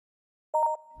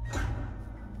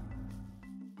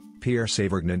Pierre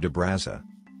Savorgnan de Brazza.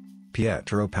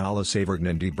 Pietro Paolo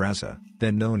Savorgnan de Brazza,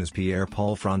 then known as Pierre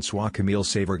Paul François Camille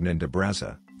Savorgnan de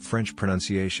Brazza, French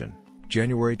pronunciation,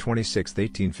 January 26,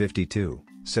 1852,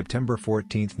 September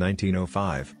 14,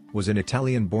 1905, was an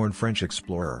Italian-born French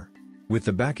explorer. With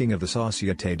the backing of the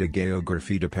Société de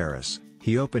Géographie de Paris,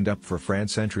 he opened up for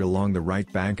France entry along the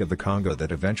right bank of the Congo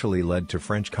that eventually led to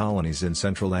French colonies in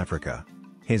Central Africa.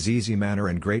 His easy manner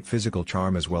and great physical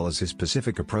charm as well as his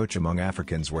pacific approach among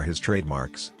Africans were his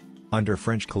trademarks. Under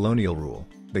French colonial rule,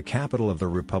 the capital of the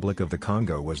Republic of the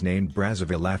Congo was named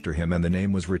Brazzaville after him and the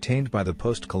name was retained by the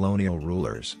post-colonial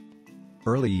rulers.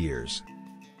 Early years.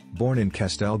 Born in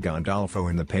Castel Gandolfo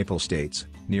in the Papal States,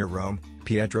 near Rome,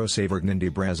 Pietro Savorgnan de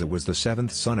Brazza was the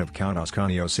seventh son of Count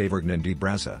Ascanio Savorgnan de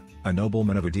Brazza, a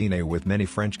nobleman of Udine with many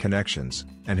French connections,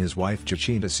 and his wife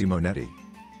Giacinta Simonetti.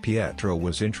 Pietro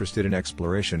was interested in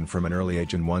exploration from an early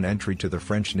age and won entry to the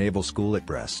French Naval School at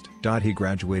Brest. He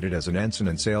graduated as an ensign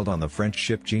and sailed on the French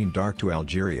ship Jeanne d'Arc to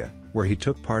Algeria, where he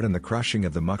took part in the crushing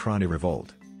of the Mukrani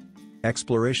revolt.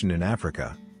 Exploration in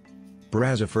Africa.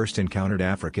 Brazza first encountered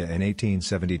Africa in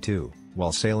 1872,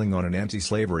 while sailing on an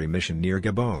anti-slavery mission near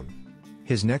Gabon.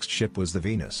 His next ship was the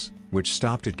Venus, which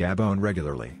stopped at Gabon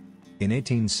regularly. In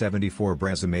 1874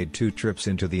 Brazza made 2 trips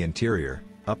into the interior,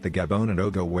 up the Gabon and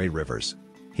Ogowe rivers.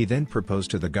 He then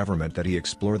proposed to the government that he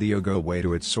explore the Ogowe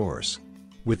to its source.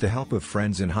 With the help of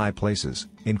friends in high places,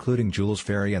 including Jules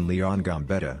Ferry and Leon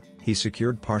Gambetta, he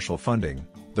secured partial funding,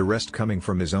 the rest coming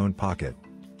from his own pocket.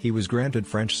 He was granted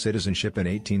French citizenship in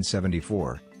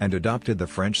 1874, and adopted the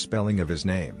French spelling of his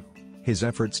name. His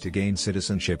efforts to gain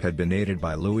citizenship had been aided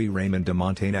by Louis Raymond de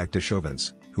Montaignac de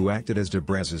Chauvence, who acted as de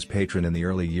Brazza's patron in the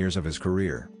early years of his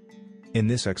career. In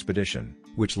this expedition,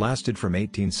 which lasted from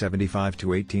 1875 to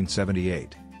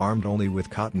 1878, armed only with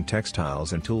cotton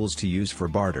textiles and tools to use for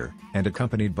barter, and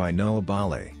accompanied by Noah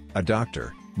Bale, a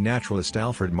doctor, naturalist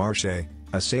Alfred Marché,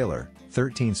 a sailor,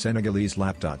 13 Senegalese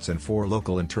lapdots and 4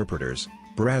 local interpreters,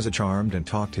 Brazza charmed and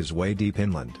talked his way deep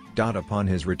inland. Upon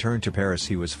his return to Paris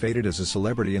he was feted as a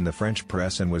celebrity in the French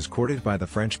press and was courted by the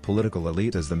French political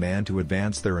elite as the man to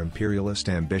advance their imperialist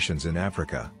ambitions in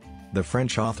Africa. The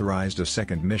French authorized a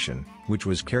second mission, which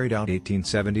was carried out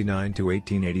 1879 to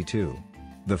 1882.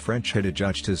 The French had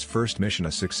adjudged his first mission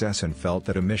a success and felt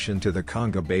that a mission to the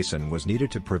Congo Basin was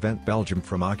needed to prevent Belgium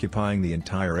from occupying the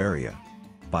entire area.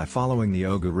 By following the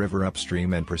Ogo River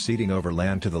upstream and proceeding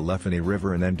overland to the Lefani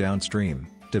River and then downstream,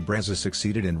 de Brazza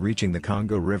succeeded in reaching the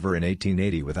Congo River in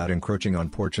 1880 without encroaching on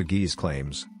Portuguese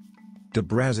claims. De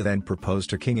Brazza then proposed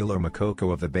to King Ilo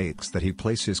Makoko of the Bates that he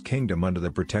place his kingdom under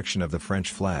the protection of the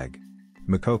French flag.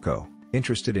 Makoko,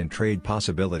 interested in trade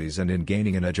possibilities and in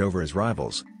gaining an edge over his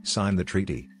rivals, signed the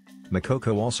treaty.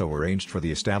 Makoko also arranged for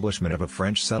the establishment of a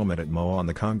French settlement at Moa on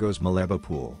the Congo's Malebo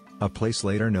Pool, a place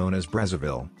later known as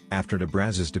Brazzaville. After de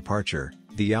Brazza's departure,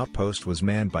 the outpost was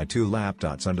manned by 2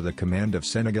 lapdots under the command of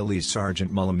Senegalese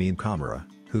Sergeant Malamine Camara,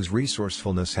 whose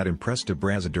resourcefulness had impressed de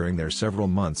Brazza during their several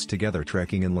months together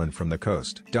trekking inland from the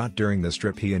coast. During this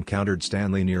trip he encountered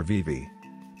Stanley near Vivi.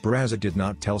 Brazza did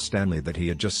not tell Stanley that he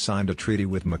had just signed a treaty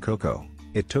with Makoko.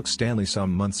 It took Stanley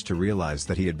some months to realize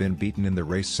that he had been beaten in the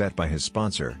race set by his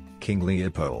sponsor, King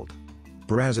Leopold.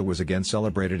 Brazza was again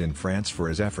celebrated in France for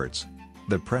his efforts.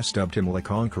 The press dubbed him Le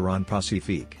Conquérant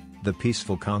Pacifique, the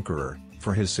peaceful conqueror,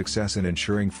 for his success in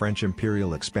ensuring French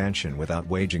imperial expansion without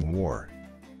waging war.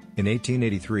 In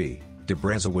 1883, de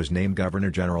Brazza was named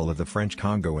Governor-General of the French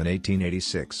Congo in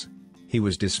 1886. He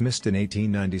was dismissed in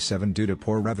 1897 due to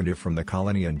poor revenue from the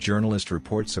colony and journalist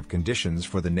reports of conditions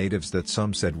for the natives that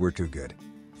some said were too good.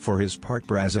 For his part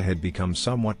Brazza had become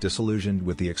somewhat disillusioned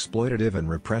with the exploitative and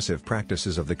repressive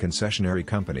practices of the concessionary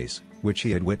companies, which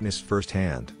he had witnessed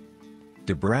firsthand.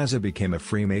 De Brazza became a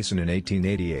Freemason in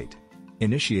 1888.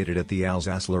 Initiated at the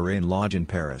Alsace-Lorraine Lodge in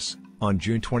Paris, on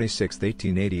June 26,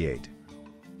 1888.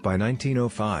 By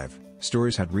 1905,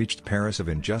 stories had reached Paris of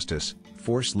injustice,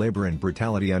 forced labor and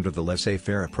brutality under the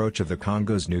laissez-faire approach of the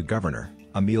Congo's new governor,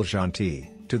 Émile Gentil,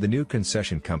 to the new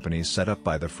concession companies set up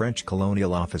by the French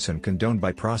Colonial Office and condoned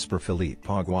by Prosper Philippe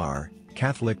Pogwar,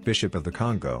 Catholic Bishop of the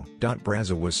Congo.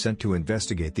 Brazza was sent to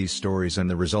investigate these stories and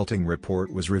the resulting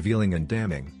report was revealing and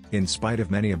damning, in spite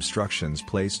of many obstructions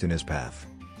placed in his path.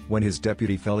 When his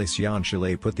deputy Félicien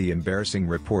Chalet put the embarrassing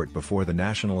report before the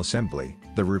National Assembly,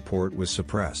 the report was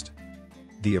suppressed.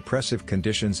 The oppressive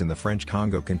conditions in the French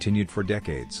Congo continued for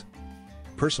decades.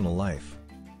 Personal life.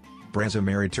 Brazza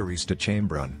married Thérèse de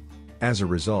Chambrun. As a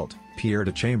result, Pierre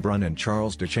de Chambrun and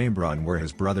Charles de Chambrun were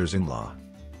his brothers-in-law.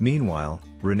 Meanwhile,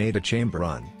 René de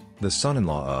Chambrun, the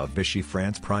son-in-law of Vichy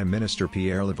France Prime Minister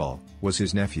Pierre Laval, was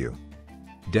his nephew.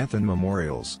 Death and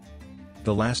memorials.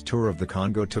 The last tour of the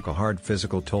Congo took a hard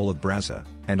physical toll of Brazzà,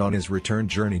 and on his return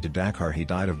journey to Dakar he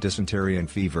died of dysentery and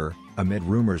fever, amid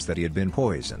rumors that he had been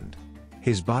poisoned.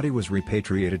 His body was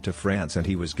repatriated to France and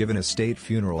he was given a state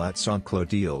funeral at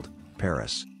Sainte-Clotilde,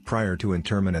 Paris, prior to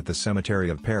interment at the cemetery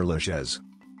of Père Lachaise.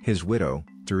 His widow,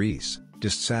 Therese,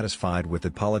 dissatisfied with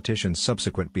the politician's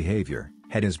subsequent behavior,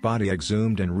 had his body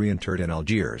exhumed and reinterred in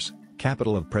Algiers,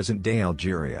 capital of present-day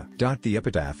Algeria. The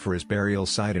epitaph for his burial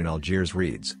site in Algiers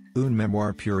reads, "Une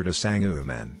mémoire pure de sang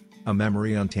humain," a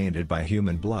memory untainted by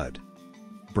human blood.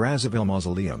 Brazzaville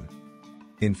Mausoleum.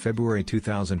 In February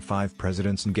 2005,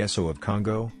 Presidents Nguesso of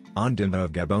Congo, Ondimba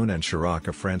of Gabon and Chirac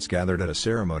of France gathered at a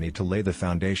ceremony to lay the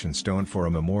foundation stone for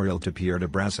a memorial to Pierre de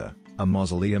Brazza, a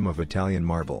mausoleum of Italian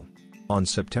marble. On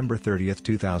September 30,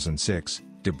 2006,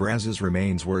 de Brazza's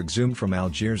remains were exhumed from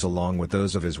Algiers along with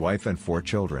those of his wife and 4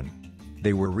 children.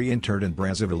 They were reinterred in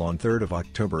Brazzaville on 3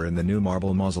 October in the new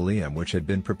marble mausoleum which had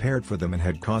been prepared for them and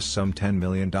had cost some $10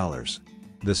 million.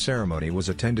 The ceremony was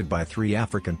attended by 3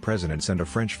 African presidents and a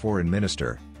French foreign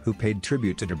minister, who paid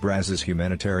tribute to de Brazza's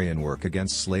humanitarian work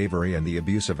against slavery and the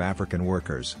abuse of African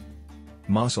workers.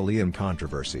 Mausoleum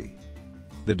controversy.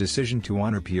 The decision to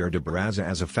honor Pierre de Brazza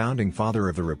as a founding father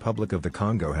of the Republic of the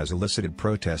Congo has elicited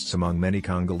protests among many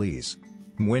Congolese.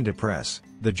 Mwenda Press,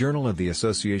 the journal of the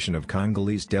Association of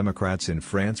Congolese Democrats in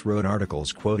France, wrote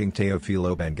articles quoting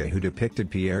Théophile Obenga, who depicted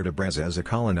Pierre de Brazza as a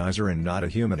colonizer and not a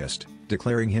humanist,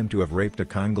 declaring him to have raped a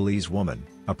Congolese woman,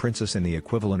 a princess and the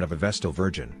equivalent of a Vestal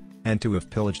Virgin, and to have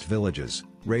pillaged villages,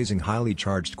 raising highly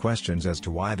charged questions as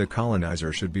to why the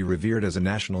colonizer should be revered as a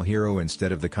national hero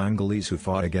instead of the Congolese who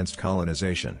fought against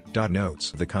colonization.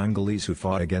 Notes: the Congolese who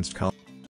fought against colonization